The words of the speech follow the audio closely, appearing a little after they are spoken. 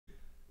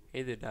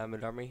Hey there,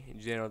 Diamond Army.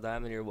 General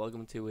Diamond here.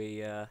 Welcome to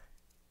a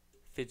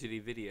fidgety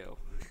video.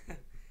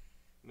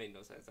 Made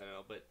no sense, I don't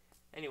know. But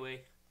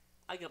anyway,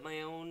 I got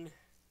my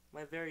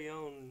very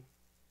own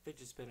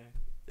fidget spinner.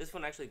 This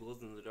one actually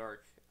glows in the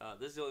dark.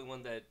 This is the only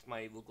one that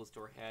my local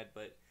store had,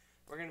 but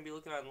we're gonna be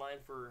looking online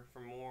for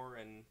more,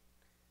 and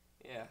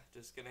yeah,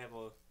 just gonna have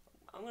a.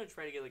 I'm gonna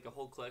try to get like a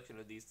whole collection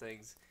of these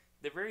things.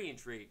 They're very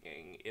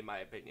intriguing, in my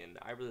opinion.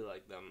 I really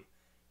like them.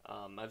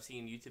 I've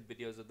seen YouTube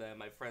videos of them.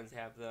 My friends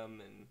have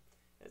them, and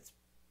it's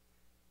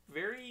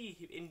very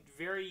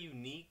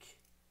unique,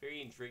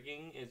 very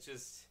intriguing. It's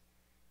just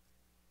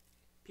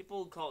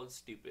people call it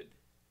stupid,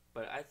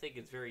 but I think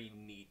it's very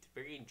neat,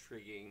 very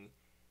intriguing,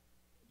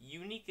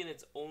 unique in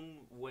its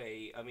own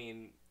way. I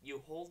mean,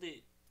 you hold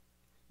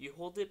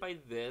it by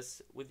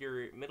this with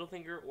your middle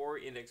finger or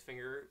index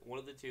finger, one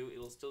of the two.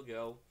 It'll still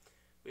go.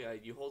 But yeah,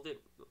 you hold it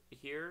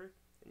here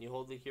and you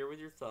hold it here with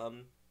your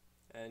thumb,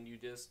 and you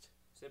just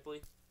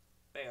simply,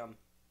 bam.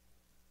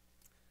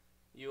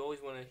 You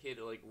always want to hit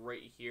it like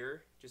right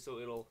here, just so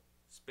it'll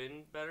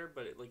spin better.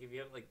 But like if you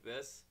have it like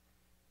this,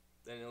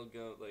 then it'll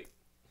go like.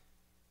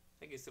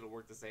 I guess it'll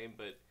work the same,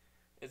 but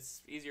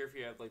it's easier if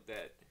you have like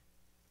that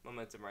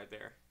momentum right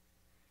there,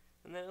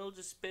 and then it'll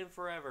just spin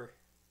forever,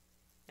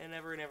 and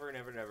ever and ever and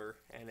ever and ever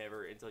and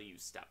ever until you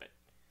stop it.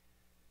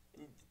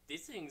 And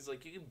these things,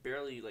 like, you can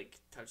barely like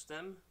touch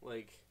them,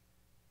 like,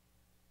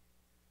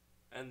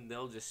 and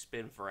they'll just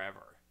spin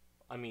forever.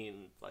 I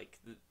mean, like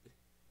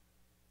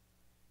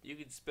you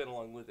can spin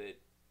along with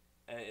it,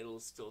 and it'll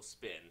still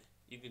spin.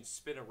 You can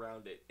spin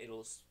around it,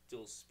 it'll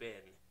still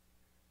spin.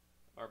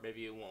 Or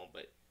maybe it won't,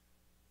 but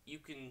you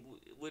can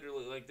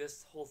literally, like,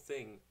 this whole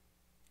thing,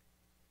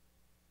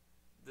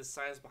 the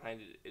science behind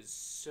it is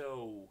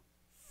so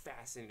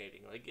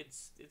fascinating. Like,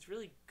 it's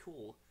really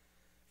cool.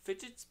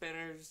 Fidget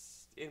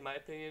spinners, in my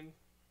opinion,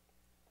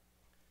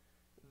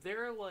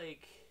 they're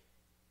like,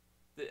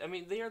 I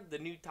mean, they are the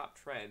new top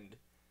trend.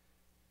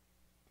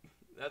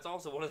 That's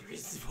also one of the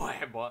reasons why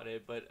I bought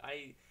it, but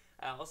I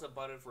also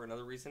bought it for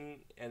another reason,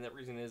 and that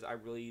reason is I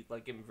really,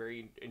 like, am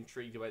very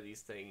intrigued by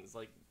these things.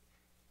 Like,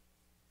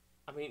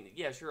 I mean,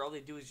 yeah, sure, all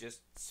they do is just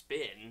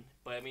spin,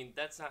 but I mean,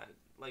 that's not,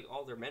 like,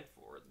 all they're meant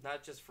for.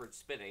 Not just for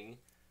spinning,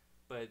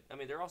 but, I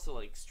mean, they're also,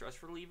 like, stress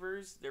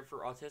relievers. They're for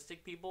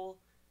autistic people.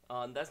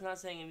 That's not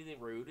saying anything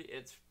rude.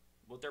 It's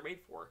what they're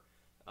made for.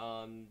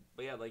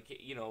 But yeah, like,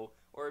 you know,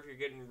 or if you're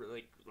getting,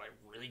 like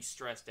really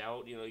stressed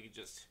out, you know, you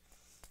just...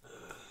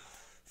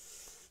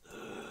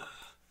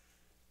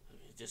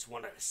 you just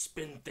want to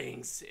spin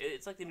things.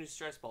 It's like the new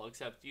stress ball,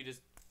 except you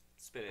just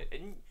spin it.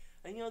 And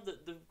you know,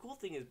 the cool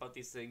thing is about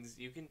these things,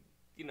 you can,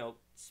 you know,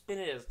 spin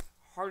it as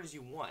hard as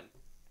you want.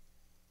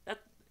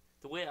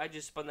 The way I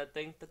just spun that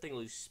thing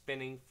will be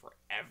spinning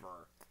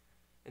forever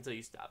until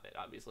you stop it,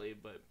 obviously.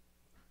 But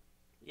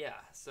yeah,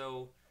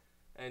 so,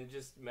 and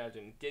just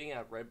imagine getting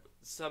out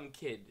some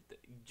kid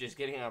just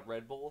getting out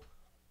Red Bull,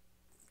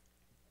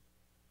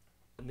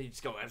 and they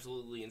just go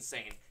absolutely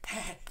insane,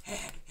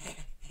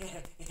 and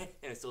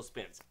it still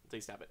spins until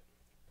you stop it.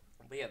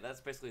 But yeah, that's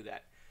basically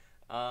that.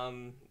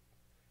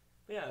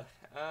 Yeah,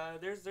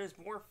 there's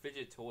more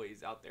fidget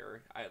toys out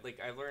there. I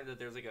learned that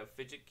there's like a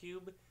fidget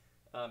cube.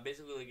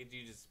 Basically, like, if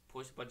you just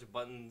push a bunch of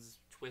buttons,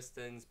 twist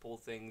things, pull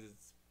things.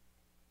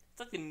 It's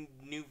like a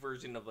new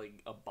version of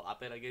like a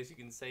Bop It, I guess you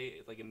can say.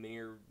 It's like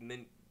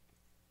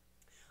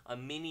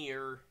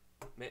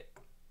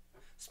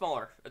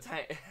smaller,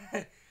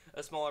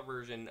 a smaller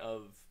version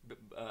of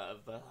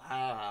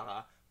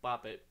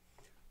Bop It,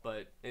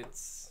 but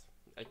it's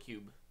a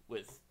cube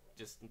with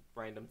just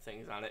random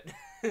things on it.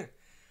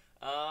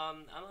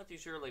 I'm not too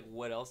sure like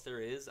what else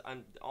there is.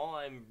 All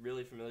I'm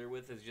really familiar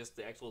with is just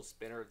the actual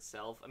spinner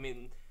itself. I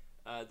mean,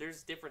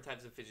 there's different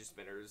types of fidget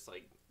spinners.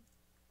 Like,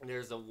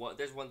 there's one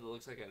that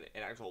looks like an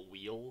actual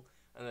wheel,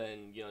 and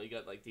then, you know, you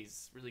got like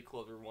these really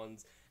cool other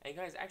ones. And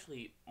guys,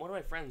 actually, one of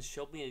my friends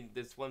showed me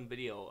this one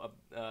video.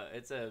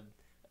 It's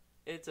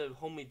a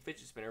homemade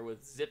fidget spinner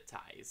with zip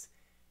ties.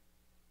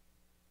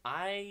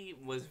 I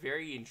was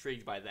very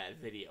intrigued by that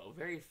video.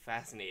 Very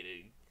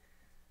fascinating.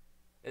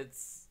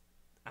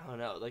 I don't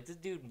know, like, this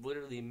dude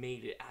literally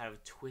made it out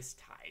of twist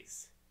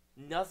ties.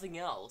 Nothing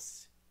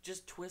else.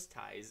 Just twist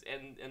ties.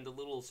 And the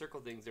little circle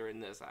things are in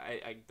this.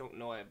 I don't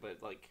know it,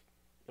 but, like,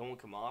 it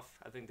won't come off.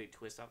 I think they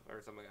twist off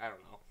or something. I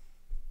don't know.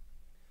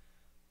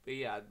 But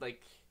yeah,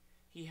 like,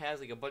 he has,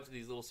 like, a bunch of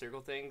these little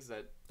circle things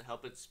that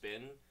help it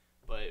spin.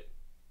 But,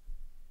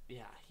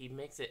 yeah, he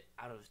makes it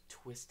out of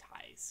twist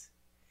ties.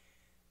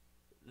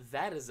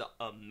 That is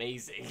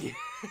amazing.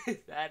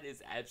 That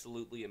is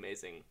absolutely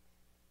amazing.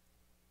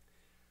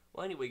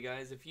 Well, anyway,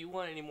 guys, if you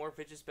want any more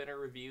fidget spinner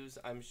reviews,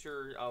 I'm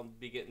sure I'll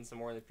be getting some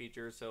more in the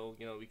future, so,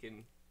 you know, we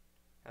can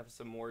have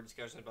some more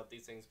discussion about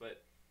these things.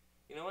 But,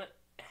 you know what?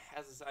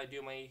 As I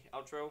do my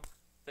outro,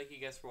 thank you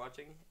guys for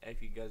watching.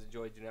 If you guys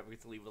enjoyed, do not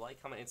forget to leave a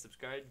like, comment, and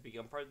subscribe to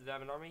become part of the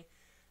Diamond Army.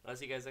 And I'll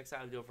see you guys next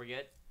time. Don't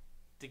forget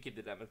to keep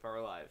the Diamond Power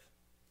alive.